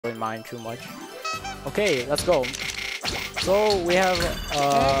really mind too much. Okay, let's go. So we have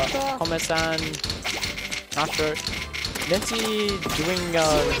Aocamesan, not sure. Minty doing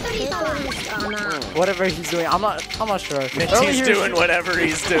whatever he's doing. I'm not sure. Minty's doing whatever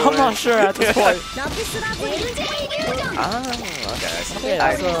he's doing. I'm not sure at this point. Okay.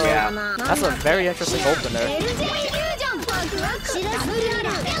 That's a very interesting opener.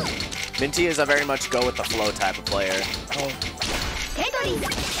 Minty is a very much go with the flow type of player. Oh.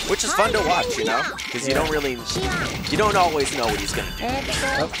 Which is fun to watch, you know? Because you don't always know what he's gonna do.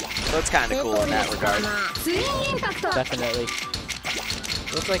 So it's kind of cool in that regard. Definitely.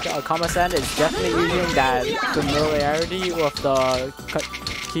 Looks like Aocamesan is definitely using that familiarity with the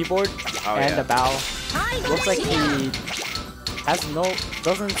keyboard and the bow. Looks like he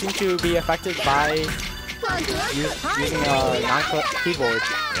doesn't seem to be affected by using a non-click keyboard.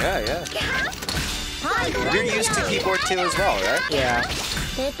 Yeah. You're used to keyboard too as well, right? Yeah.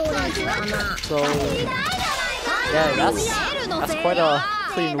 So yeah, that's quite a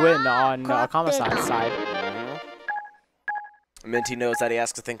clean win on Aocamesan's side. Minty knows that he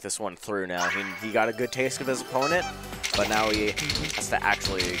has to think this one through now. He got a good taste of his opponent, but now he has to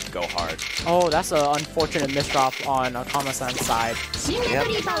actually go hard. Oh, that's an unfortunate misdrop on Aocamesan's side. Yep.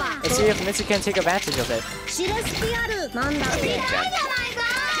 Let's see if Minty can take advantage of it.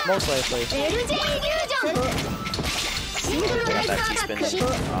 Most likely. Got that T-spin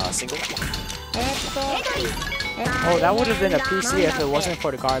single. Oh, that would have been a PC if it wasn't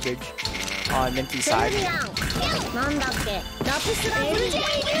for the garbage on Minty's side.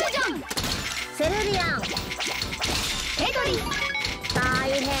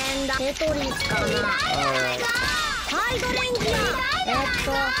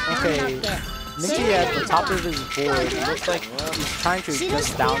 Okay, Minty at the top of his board. Looks like he's trying to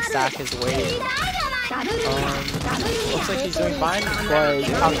just down stack his way. Looks like he's doing fine, but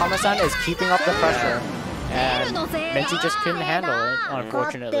Aocamesan is keeping up the pressure, and Minty just couldn't handle it,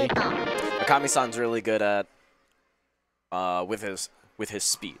 unfortunately. Aocamesan's really good at with his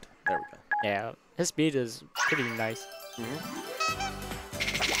speed. There we go. Yeah, his speed is pretty nice.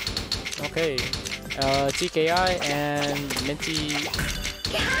 Okay, TKI and Minty.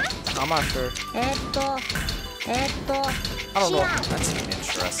 I'm not sure. I don't know. That's an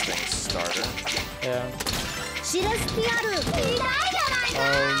interesting starter. Yeah.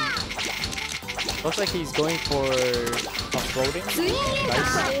 Looks like he's going for a floating. Nice.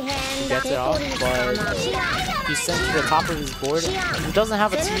 He gets it off, but he's sent to the top of his board. He doesn't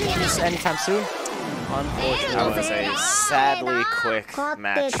have a T-piece anytime soon. Unfortunately. That was a sadly quick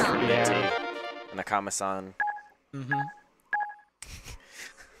match for Minty and Aocamesan.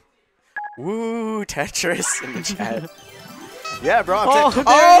 Woo, Tetris in the chat. Yeah, bro.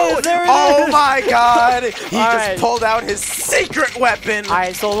 Oh my god! He just pulled out his secret weapon!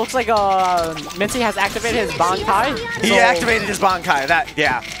 Alright, so it looks like Minty has activated his Bankai. He activated his Bankai,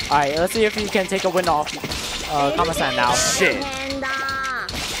 yeah. Alright, let's see if he can take a win off Aocamesan now. Shit.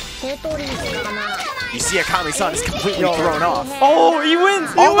 You see Aocamesan is completely thrown off. Oh, he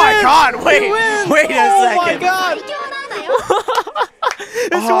wins! My god, wait a second. Oh my god!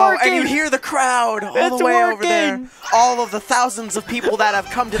 It's working! And you hear the crowd all the way over there. All of the thousands of people that have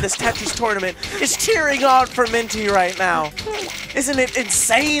come to this Tetris tournament is cheering on for Minty right now. Isn't it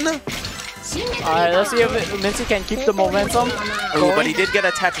insane? Alright, let's see if Minty can keep the momentum. Oh, but he did get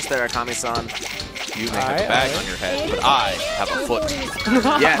a Tetris there, Aocamesan. You may have a bag on your head, but I have a foot.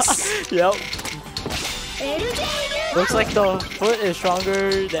 Yes. Yep. Looks like the foot is stronger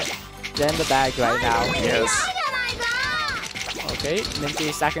than the bag right now. Yes. Okay,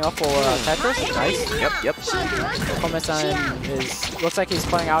 Minty stacking up for Tetris. Nice. Yep. Aocamesan looks like he's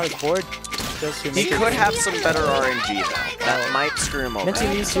playing out his board. Just to He could have some better RNG though. That might screw him over. Minty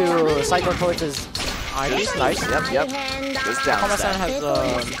needs to cycle towards his IDs. Nice. Yep. Just down Aocamesan has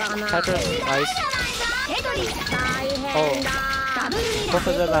Tetris. Nice. Oh. Both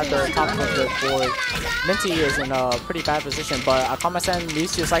of them at the top of the board. Minty is in a pretty bad position, but Aocamesan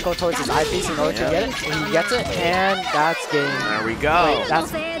needs to cycle towards his eyepiece in order to get it. He gets it, and that's game. There we go. Wait,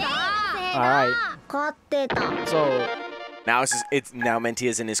 that's alright. So now Minty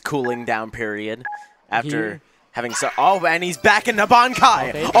is in his cooling down period after having and he's back in the Bankai.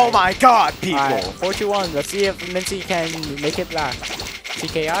 Okay, oh my god, people. Right, 4-2-1. Let's see if Minty can make it back.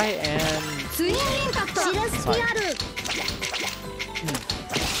 TKI and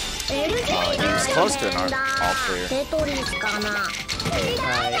he was close to an all clear.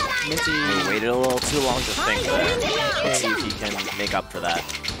 Alright, Minty waited a little too long to think there. Let's see if he can make up for that.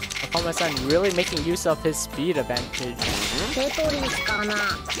 Aocamesan really making use of his speed advantage.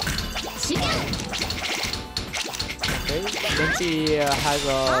 Okay, Minty has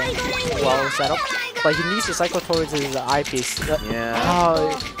a well setup, but he needs to cycle towards his eyepiece.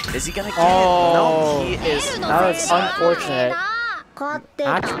 Yeah. Is he gonna get it? No, he is. That is unfortunate.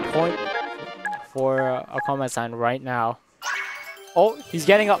 Match point for Aocamesan right now. Oh, he's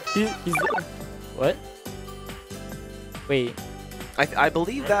getting up. He's what? Wait. I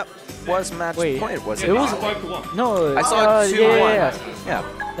believe that was match point. Was it? It was no. I saw 2-1.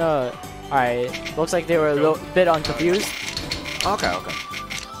 Yeah. Alright. Looks like they were a little bit unconfused. Okay.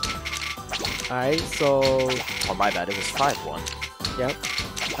 Alright. So. Oh my bad. It was 5-1. Yep.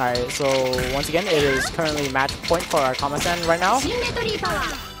 Alright, so once again, it is currently match point for our Aocamesan right now. Minty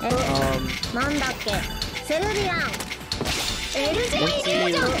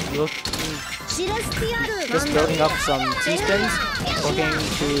looking, just building up some T-spins, looking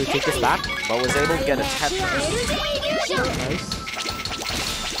to take this back, but was able to get a Tetris. Nice.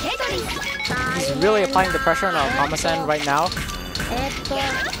 He's really applying the pressure on Aocamesan right now.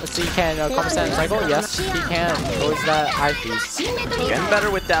 Let's see, can Aocamesan cycle? Yes, he can. Towards that eyepiece. Getting better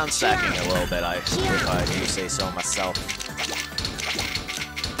with down stacking a little bit, if I do say so myself.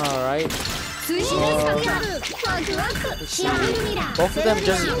 Alright. Both of them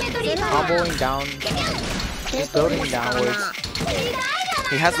just comboing down, just building downwards.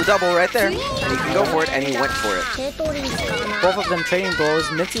 He has the double right there, and he can go for it, and he went for it. Both of them trading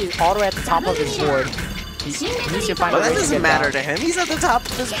blows. Minty is all the way at the top of his board. He needs to find a way to get down. That doesn't matter to him. He's at the top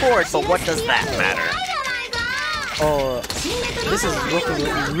of his board, so what does that matter? Oh, this is looking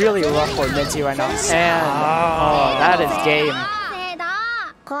really rough for Minty right now. And, oh, that is game.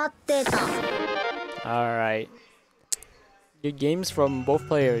 Alright. Good games from both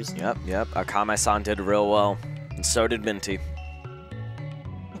players. Yep. Aocamesan did real well, and so did Minty.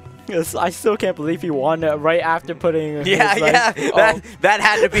 Yes, I still can't believe he won right after putting. That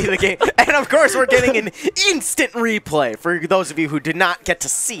had to be the game. And of course, we're getting an instant replay for those of you who did not get to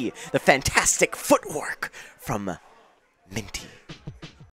see the fantastic footwork from Minty.